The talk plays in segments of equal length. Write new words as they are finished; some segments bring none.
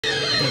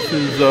This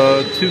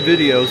is two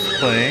videos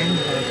playing.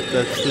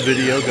 That's the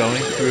video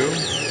going through.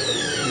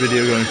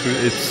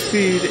 Its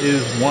speed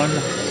is 1,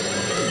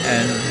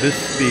 and this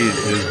speed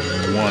is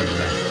 1.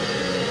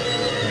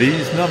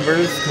 These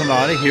numbers come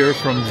out of here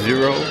from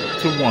 0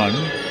 to 1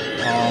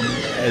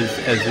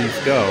 as these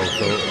go.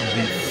 So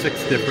these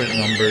 6 different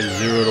numbers,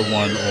 0 to 1,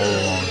 all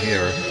along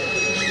here.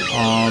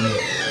 I'm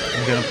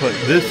going to put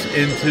this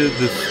into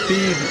the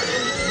speed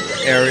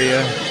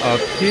area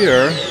up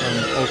here.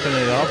 Open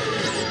it up,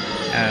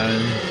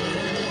 and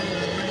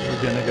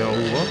we're going to go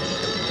whoop,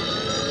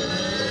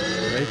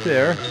 right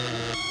there.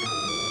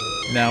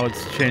 Now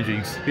it's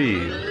changing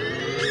speed.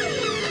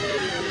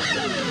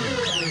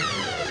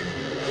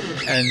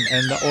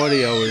 And the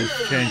audio is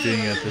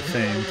changing at the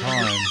same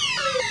time.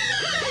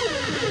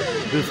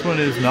 This one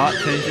is not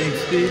changing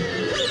speed,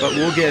 but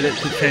we'll get it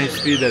to change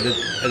speed at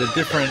a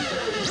different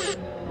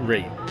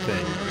rate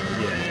thing.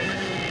 Yeah.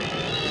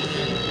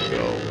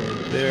 Go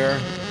there.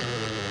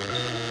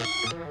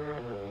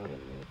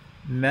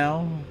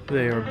 Now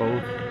they are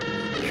both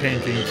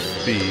changing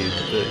speed.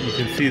 You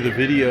can see the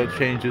video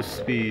changes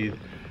speed,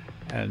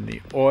 and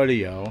the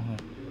audio,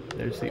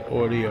 there's the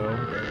audio, a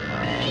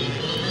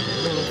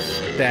little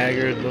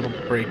staggered, little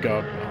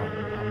breakup.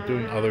 I'm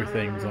doing other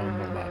things on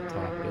the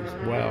laptop as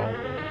well.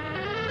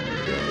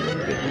 Go a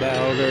little bit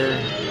louder,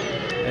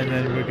 and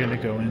then we're going to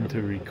go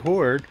into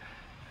record.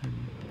 And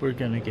we're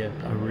going to get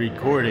a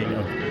recording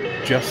of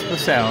just the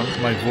sound.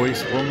 My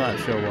voice will not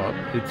show up.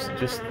 It's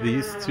just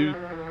these two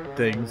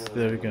things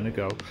that are going to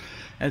go.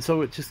 And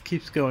so it just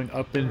keeps going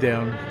up and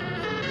down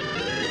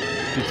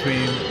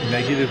between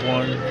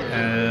 -1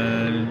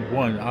 and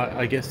 1.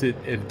 I guess it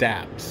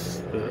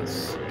adapts the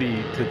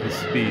speed to the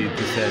speed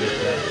to set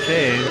it that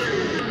change.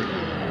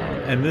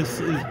 And this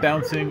is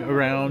bouncing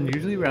around,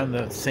 usually around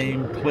the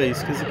same place,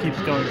 because it keeps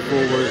going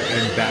forward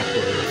and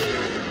backwards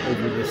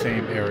over the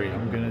same area.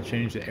 I'm going to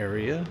change the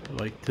area,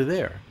 like to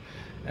there.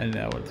 And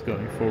now it's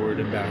going forward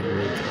and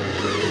backwards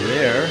over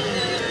there.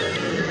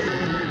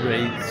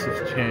 Rates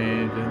have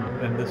changed,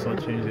 and this will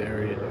change the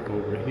area to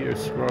over here,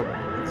 sort of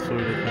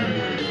thing.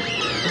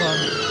 Come on.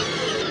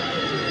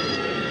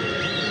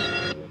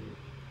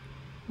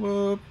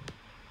 Whoop.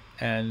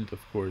 And of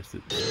course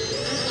it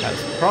has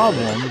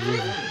problems.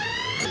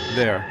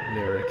 There,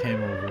 it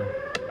came over.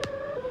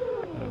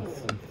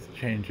 It's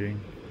changing.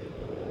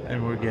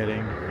 And we're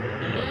getting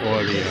the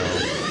audio.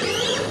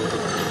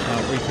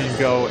 We can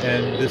go,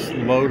 and this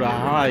low to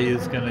high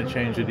is going to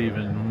change it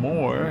even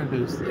more,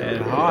 because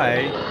at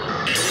high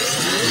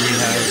we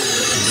have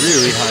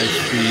really high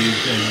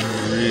speeds and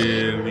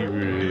really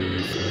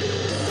slow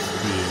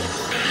speeds.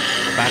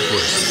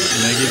 Backwards.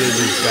 Negative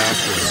is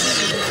backwards.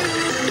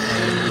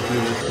 And we'll do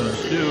this one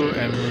too,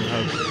 and we'll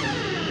have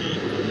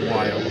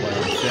wild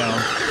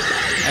sound.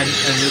 And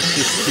this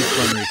just keeps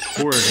on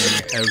recording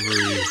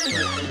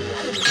everything.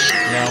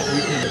 Now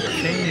we can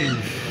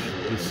change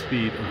the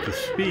speed of the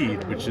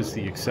speed, which is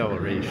the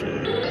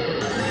acceleration. Make it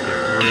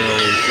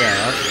really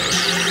fast.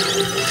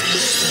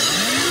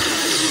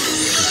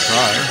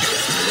 Try.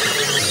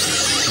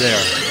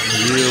 There.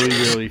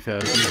 Really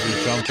fast. These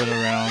are jumping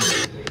around.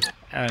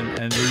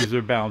 And these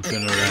are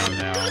bouncing around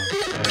now.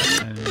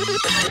 And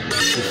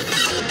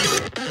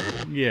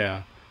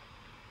yeah.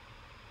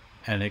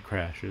 And it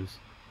crashes.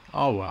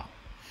 Oh well.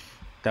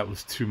 That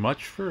was too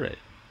much for it.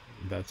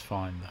 That's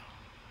fine though.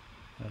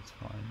 That's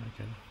fine. I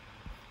can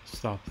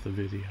stop the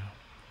video.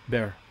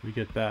 There, we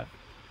get that.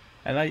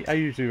 And I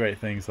usually write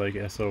things like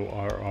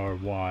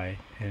SORRY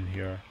in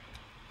here,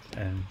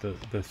 and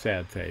the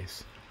sad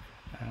face,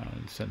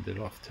 and send it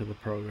off to the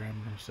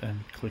programmers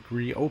and click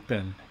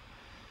reopen,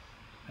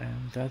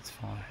 and that's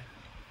fine.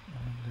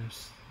 And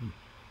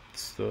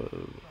it's the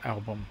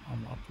album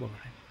I'm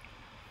uploading.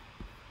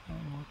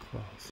 Oh, close.